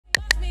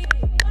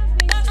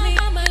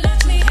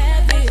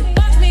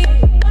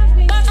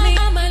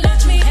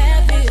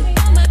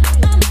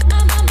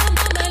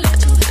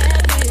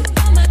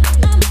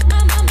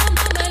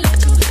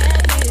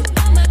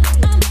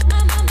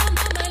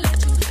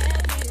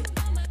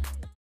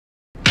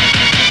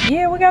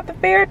yeah, we got the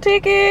fair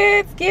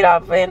tickets. Get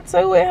off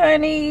into it,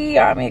 honey.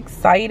 I'm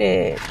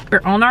excited.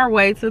 We're on our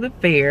way to the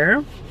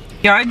fair.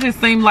 Y'all, it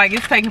just seems like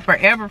it's taking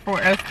forever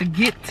for us to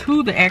get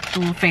to the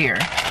actual fair.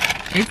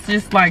 It's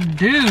just like,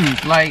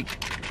 dude, like,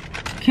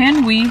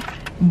 can we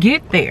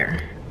get there?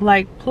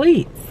 Like,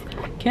 please,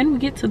 can we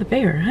get to the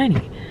fair,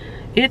 honey?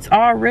 It's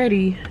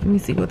already, let me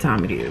see what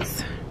time it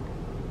is.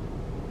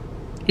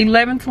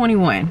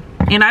 11:21.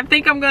 And I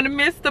think I'm gonna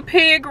miss the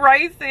pig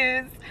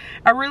races.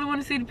 I really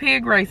want to see the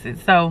pig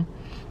races. So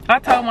I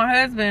told my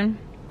husband,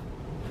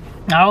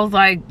 I was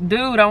like,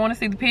 dude, I want to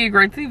see the pig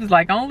races. He was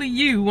like, only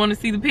you want to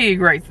see the pig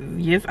races.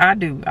 Yes, I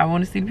do. I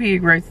want to see the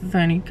pig races,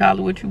 honey. Call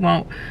it what you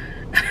want.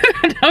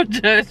 Don't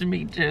judge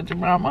me, judge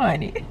my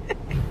money.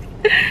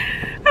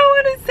 I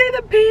want to see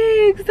the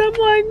pigs. I'm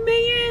like,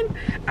 man,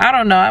 I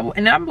don't know.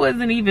 And I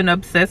wasn't even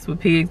obsessed with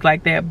pigs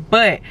like that.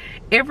 But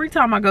every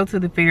time I go to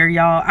the fair,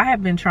 y'all, I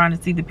have been trying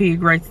to see the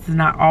pig races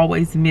and I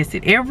always miss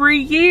it. Every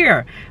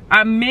year,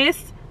 I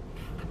miss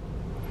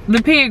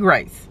the pig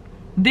race.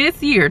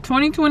 This year,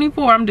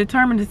 2024, I'm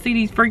determined to see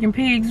these freaking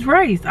pigs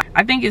race.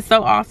 I think it's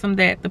so awesome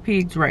that the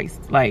pigs race.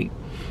 Like,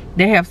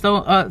 they have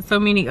so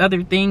many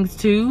other things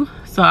too.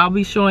 So I'll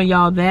be showing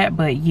y'all that.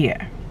 But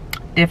yeah,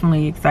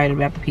 definitely excited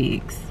about the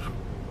pigs.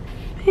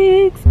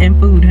 Pigs and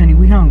food, honey.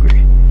 We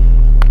hungry.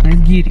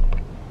 Let's get it.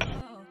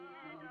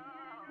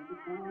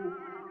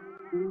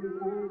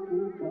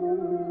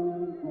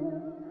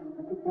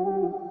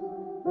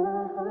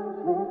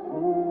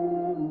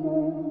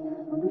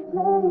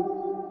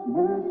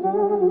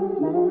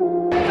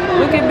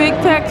 Look at Big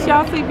Tex.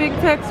 Y'all see Big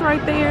Tex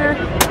right there?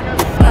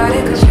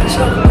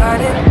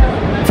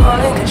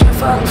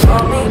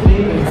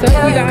 So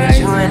you guys,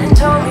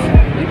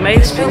 we made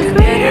it to the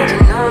fair.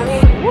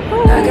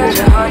 I got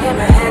your heart in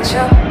my hands,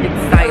 yo.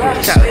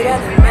 Excited, sweeter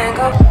than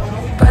mango,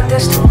 but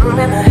there's still room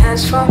in my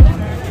hands for.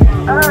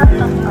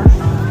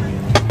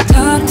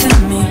 Talk to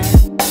me,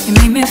 you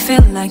make me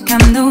feel like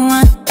I'm the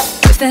one.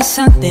 If there's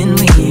something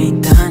we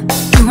ain't done,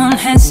 you won't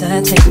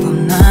hesitate for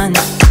none.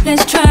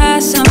 Let's try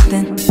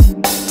something.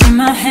 Take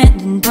my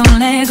hand and don't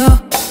let go.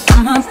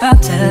 I'm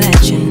about to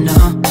let you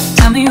know.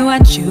 Tell me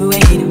what you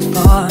waiting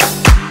for.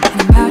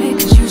 And about it,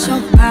 cause you so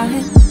about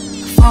it.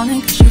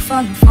 Falling cause you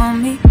falling for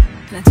me.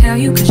 And I tell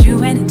you cause you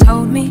went and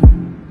told me.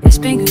 It's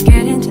been good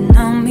getting to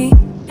know me.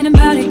 And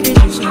about it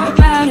cause you so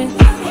about it.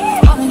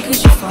 Falling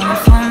cause you falling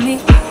for me.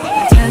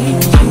 I tell you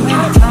cause you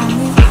went and told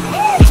me.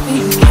 It's been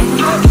good getting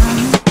to know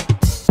me.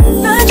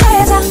 Much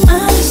as I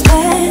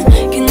understand,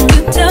 can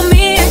you tell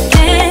me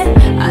again?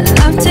 I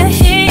love to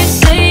hear you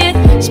say it.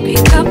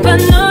 Speak up, I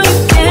know you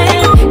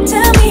can.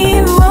 Tell me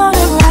you want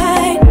it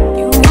right.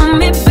 You want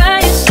me by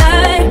your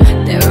side.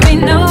 There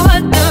ain't no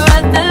other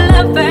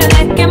lover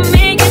that can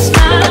make it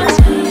smile.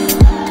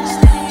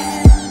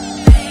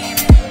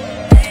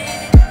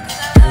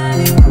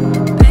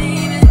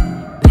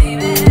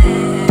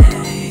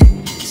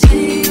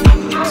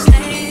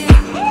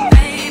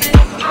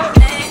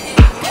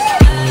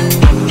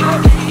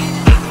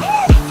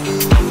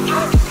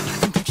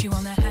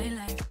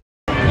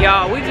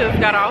 Y'all, we just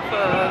got off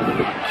of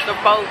the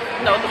boat,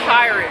 no, the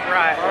pirate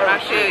ride. When I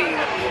tell you,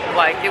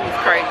 like, it was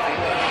crazy.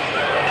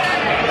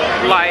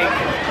 Like,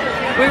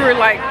 we were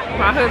like,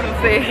 my husband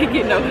said,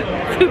 you know,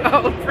 too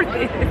old for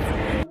this.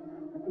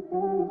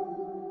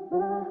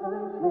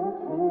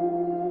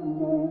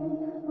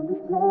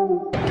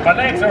 My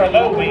legs are a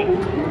low week.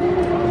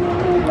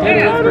 It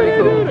is pretty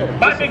cool.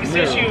 My biggest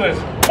issue is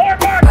more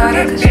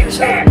big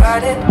tax.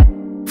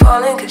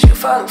 Falling cause you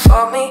falling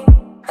for me.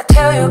 I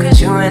tell you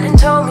cause you went and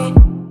told me.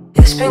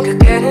 It's been good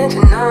getting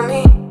to know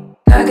me.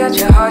 I got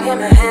your heart in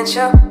my hands,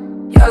 yo.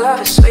 Your love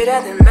is sweeter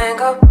than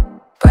mango,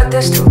 but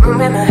there's still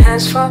room in my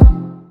hands for.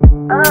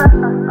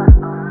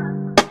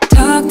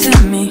 Talk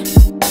to me,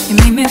 you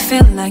make me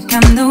feel like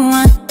I'm the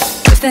one.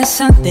 If there's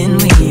something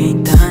we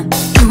ain't done,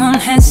 you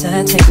won't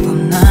hesitate for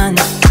none.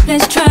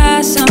 Let's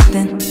try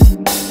something.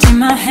 Take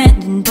my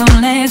hand and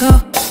don't let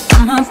go.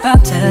 I'm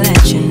about to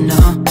let you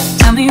know.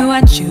 Tell me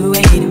what you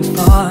waiting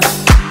for.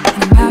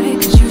 And about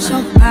it cause you so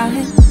about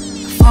it.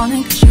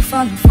 Falling cause you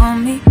falling for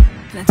me.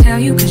 And I tell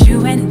you cause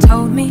you went and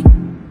told me.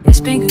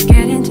 It's been good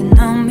getting to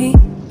know me.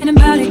 And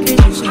about it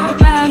cause you so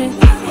about it.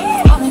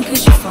 Falling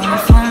cause you falling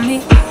for me.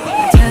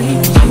 I tell you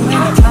cause you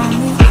went and told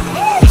me.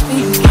 It's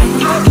been good getting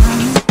to know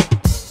me.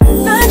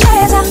 Much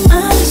as I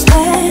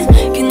understand,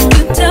 can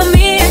you tell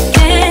me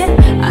again?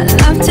 I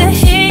love to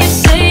hear you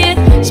say it.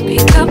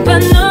 Speak up, I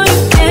know you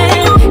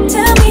can.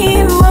 Tell me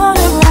you want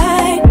it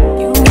right.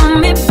 You want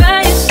me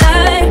by your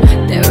side.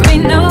 There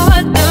ain't no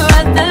other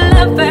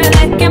lover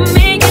that can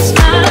make it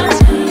smile.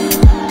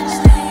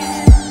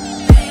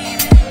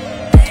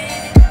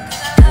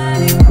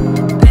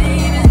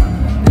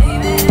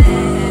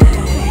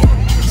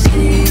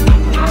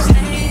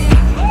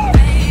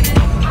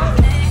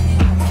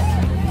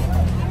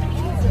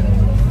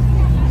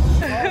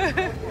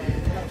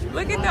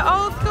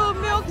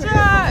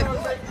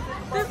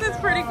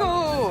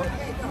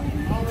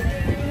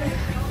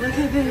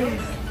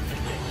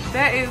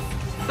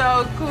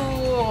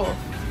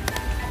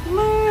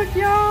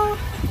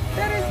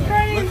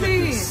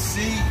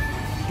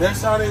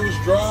 That's how they was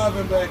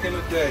driving back in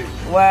the day.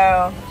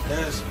 Wow.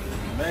 That's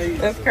amazing.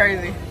 That's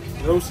crazy.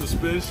 No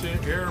suspension,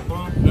 air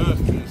bump,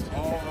 nothing. Just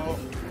all off.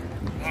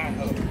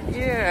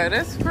 Yeah,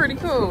 that's pretty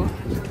cool.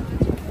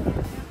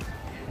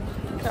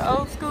 The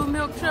old school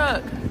milk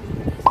truck.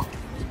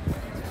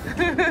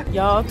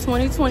 Y'all,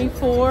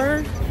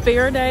 2024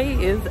 Fair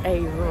Day is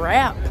a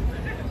wrap.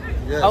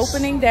 Yes.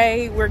 Opening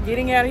day. We're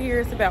getting out of here.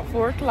 It's about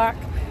 4 o'clock.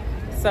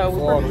 So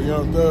before all the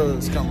young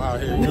thugs come out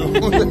here.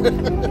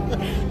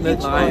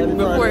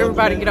 Before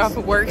everybody get off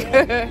of work.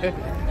 But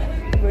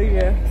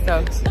yeah,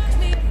 so.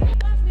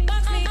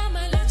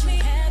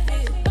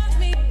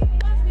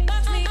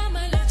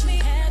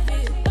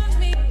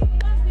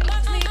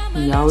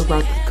 Y'all, we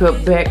brought the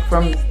cup back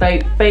from the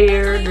state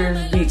fair.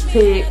 There's big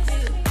text.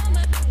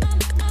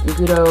 A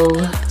good old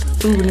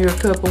souvenir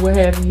cup or what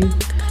have you.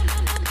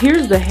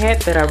 Here's the hat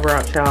that I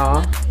brought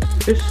y'all.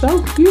 It's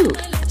so cute.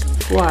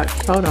 Watch,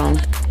 hold on.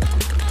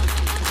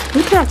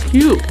 Look how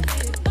cute.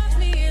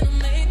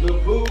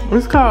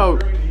 It's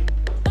called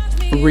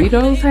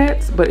Rito's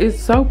hats, but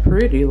it's so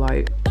pretty.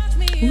 Like,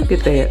 look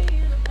at that.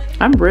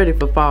 I'm ready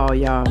for fall,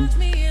 y'all.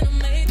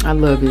 I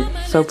love it.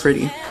 So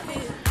pretty.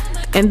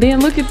 And then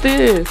look at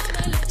this.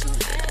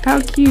 How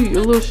cute.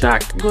 Your little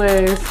shot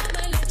glass.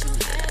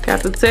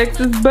 Got the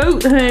Texas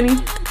boot, honey.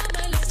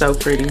 So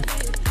pretty.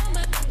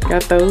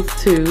 Got those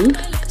two.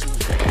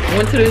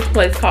 Went to this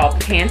place called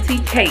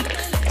Panty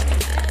Cakes.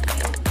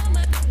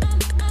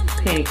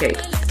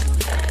 Pancakes.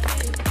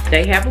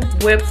 They have a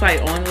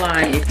website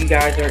online if you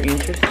guys are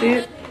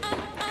interested.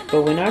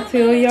 But when I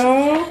tell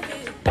y'all,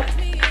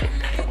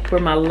 for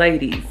my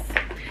ladies,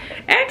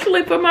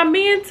 actually for my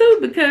men too,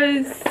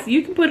 because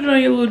you can put it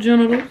on your little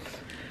genitals.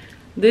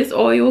 This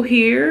oil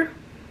here,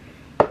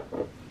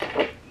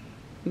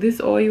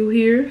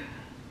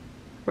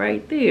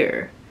 right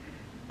there.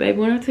 Baby,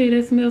 when I tell you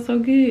that smells so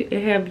good,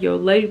 it have your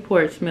lady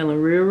part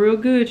smelling real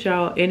good,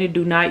 y'all, and it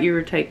do not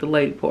irritate the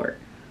lady part.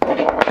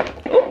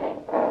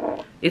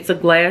 It's a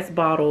glass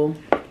bottle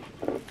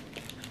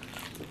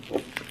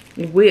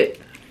with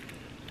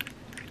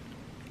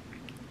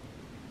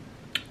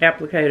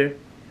applicator.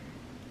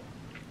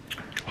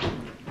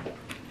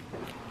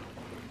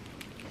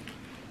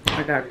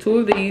 I got 2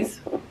 of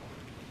these.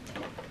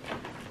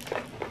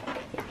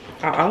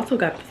 I also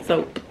got the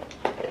soap.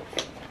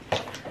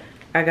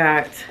 I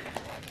got,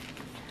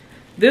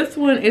 this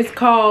one is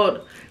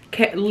called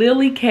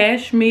Lily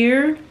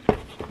Cashmere.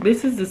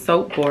 This is the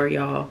soap bar,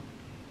 y'all.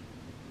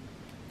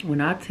 When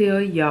I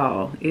tell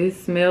y'all, it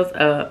smells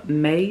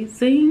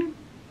amazing.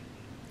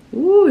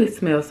 Ooh, it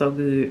smells so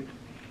good.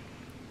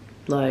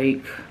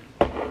 Like,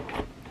 I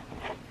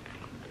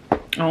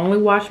only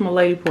wash my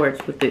lady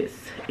parts with this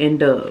and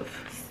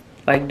Dove.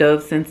 Like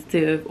Dove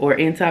Sensitive or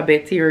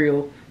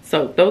antibacterial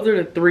soap. Those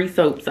are the 3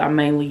 soaps I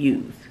mainly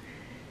use.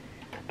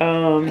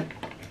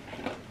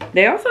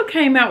 They also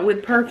came out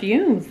with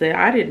perfumes that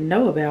I didn't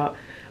know about.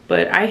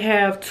 But I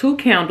have 2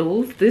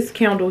 candles. This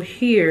candle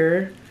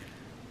here,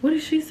 what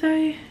did she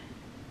say?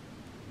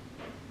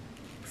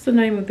 What's the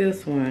name of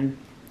this one?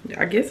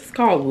 I guess it's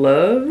called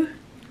Love.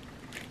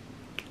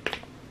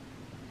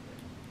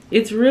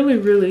 It's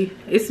really,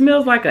 it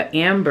smells like an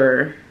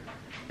amber.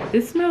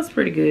 It smells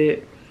pretty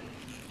good.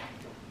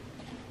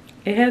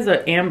 It has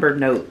an amber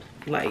note,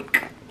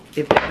 like,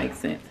 if that makes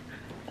sense.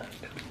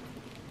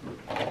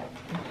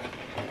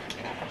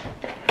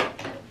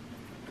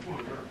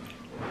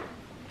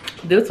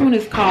 This one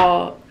is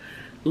called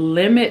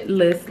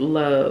Limitless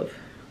Love.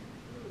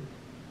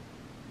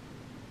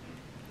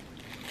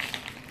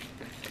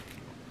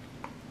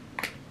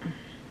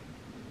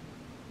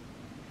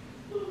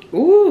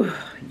 Ooh,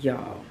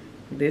 y'all,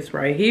 this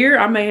right here,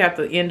 I may have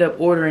to end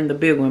up ordering the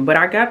big one, but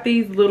I got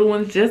these little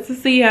ones just to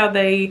see how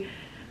they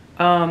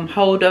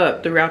hold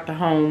up throughout the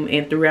home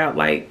and throughout,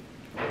 like,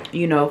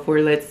 you know,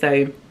 for let's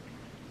say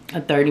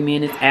a 30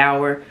 minutes,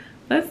 hour.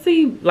 Let's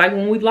see, like,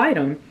 when we light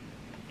them.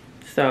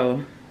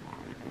 So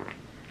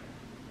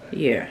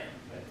yeah,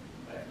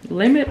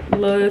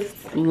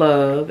 Limitless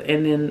Love,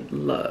 and then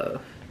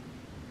Love.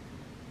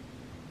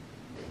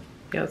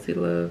 Y'all see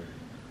Love?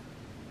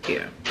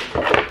 Yeah,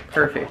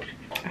 perfect.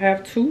 I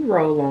have 2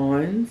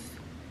 roll-ons.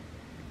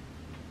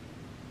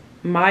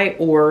 My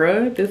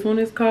Aura. This one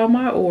is called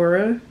My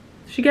Aura.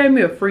 She gave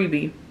me a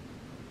freebie.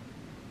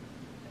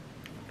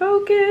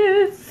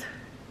 Focus.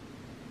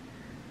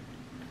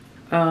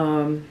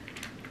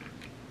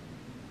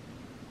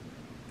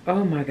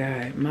 Oh my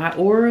God, My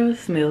Aura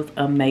smells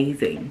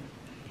amazing.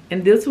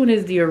 And this one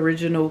is the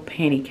original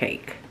Panty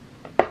Cake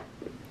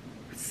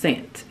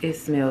scent. It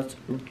smells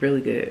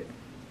really good.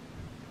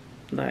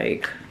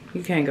 Like,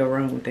 you can't go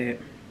wrong with that.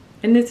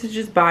 And this is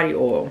just body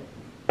oil,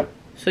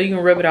 so you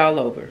can rub it all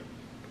over.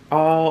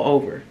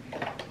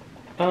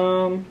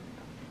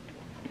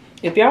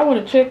 If y'all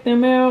want to check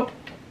them out,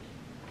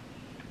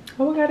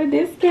 oh, I got a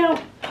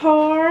discount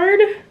card.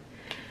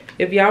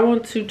 If y'all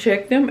want to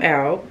check them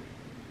out,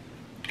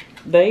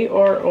 they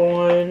are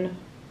on,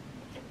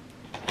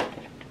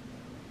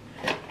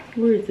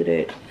 where is it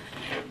at?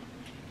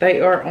 They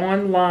are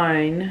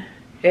online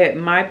at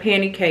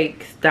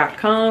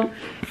mypantycakes.com,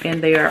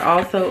 and they are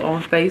also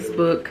on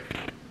Facebook,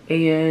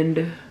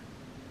 and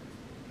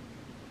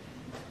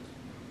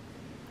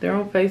they're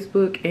on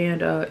Facebook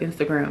and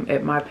Instagram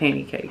at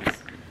mypantycakes.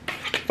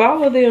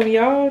 Follow them,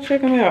 y'all.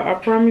 Check them out. I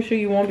promise you,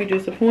 you won't be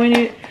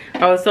disappointed.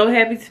 I was so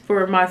happy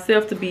for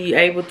myself to be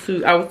able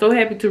to, I was so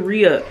happy to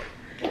re-up,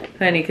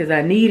 honey, because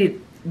I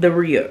needed the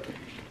re-up.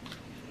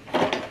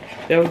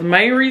 That was the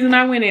main reason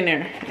I went in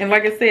there. And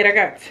like I said, I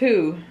got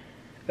 2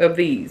 of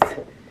these.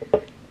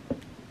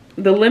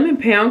 The lemon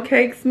pound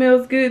cake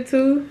smells good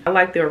too. I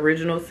like the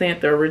original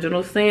scent. The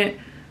original scent,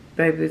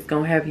 baby, it's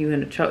gonna have you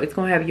in a choke. It's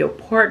gonna have your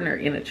partner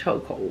in a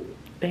chokehold.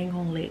 They ain't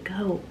gonna let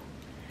go.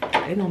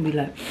 They gonna be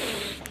like,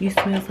 you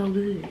smell so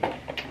good.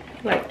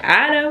 Like,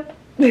 I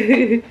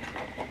know.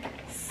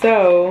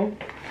 So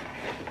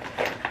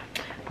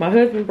my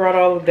husband brought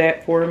all of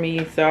that for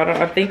me. So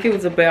I think it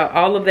was about,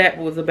 all of that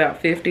was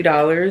about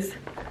 $50.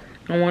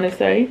 I want to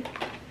say,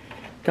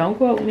 don't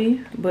quote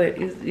me, but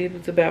it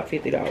was about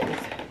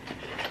 $50.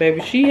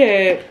 Baby, she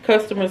had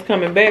customers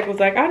coming back, was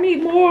like, I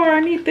need more, I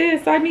need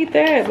this, I need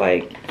that.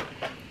 Like,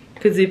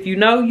 because if you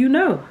know, you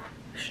know.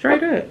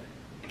 Straight up.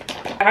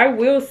 I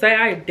will say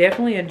I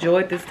definitely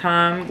enjoyed this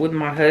time with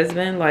my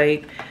husband.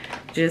 Like,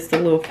 just a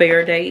little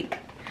fair date.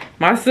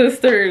 My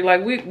sister,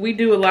 like, we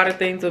do a lot of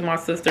things with my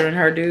sister and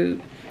her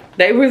dude.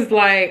 They was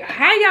like,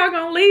 how y'all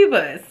gonna leave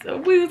us?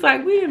 We was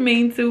like, we didn't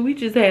mean to. We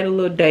just had a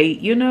little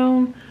date, you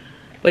know?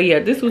 But yeah,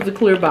 this was a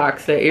clear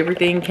box that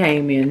everything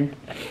came in.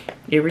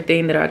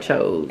 Everything that I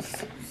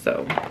chose.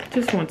 So,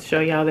 just want to show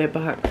y'all that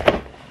box.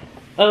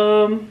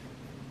 And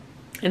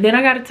then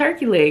I got a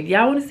turkey leg.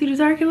 Y'all want to see the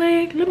turkey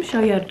leg? Let me show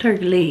y'all the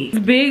turkey leg.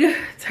 This big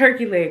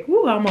turkey leg.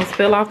 Woo, I almost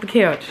fell off the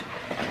couch.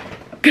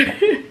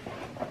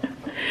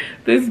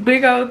 This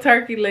big old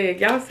turkey leg.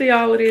 Y'all see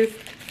all of this?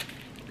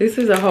 This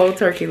is a whole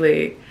turkey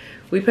leg.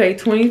 We paid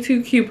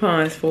 22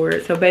 coupons for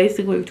it. So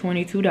basically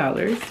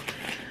 $22.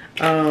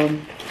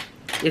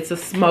 It's a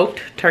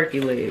smoked turkey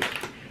leg.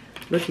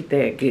 Look at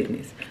that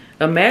goodness.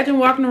 Imagine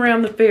walking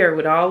around the fair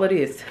with all of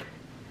this.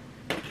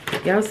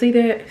 Y'all see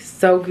that?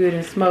 So good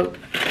and smoked.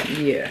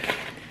 Yeah.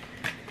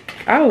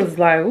 I was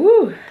like,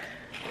 woo.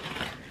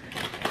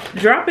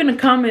 Drop in the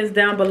comments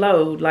down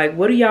below. Like,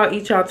 what do y'all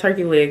eat y'all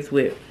turkey legs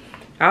with?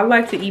 I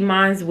like to eat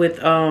mine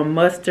with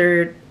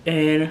mustard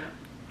and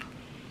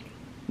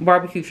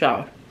barbecue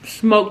sauce.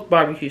 Smoked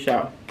barbecue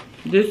sauce.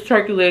 This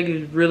turkey leg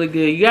is really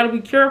good. You gotta be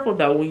careful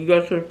though when you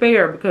go to the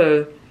fair,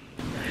 because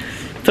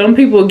some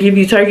people give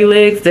you turkey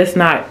legs that's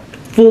not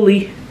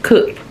fully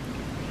cooked.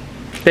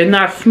 They're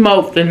not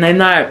smoked, and they're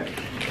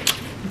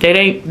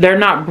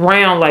not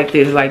brown like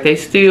this. Like, they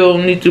still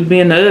need to be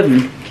in the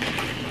oven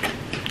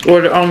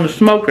or on the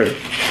smoker.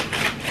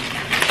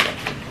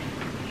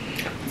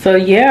 So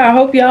yeah, I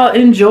hope y'all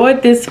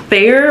enjoyed this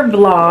fair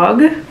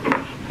vlog.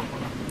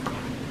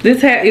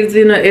 This hat is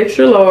in an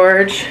extra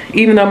large,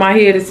 even though my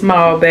head is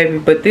small, baby,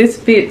 but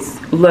this fits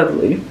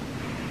lovely.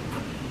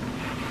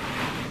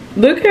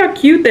 Look how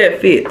cute that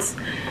fits.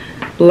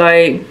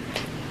 Like,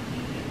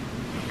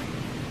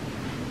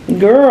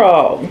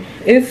 girl,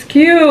 it's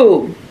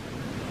cute.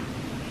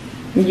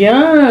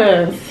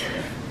 Yes.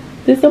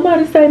 Did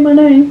somebody say my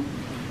name?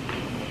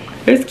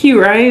 It's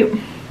cute, right?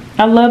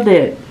 I love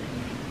that.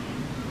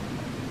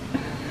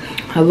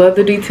 I love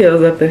the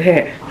details of the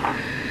hat.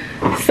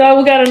 So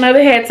we got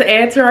another hat to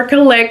add to our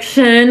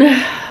collection.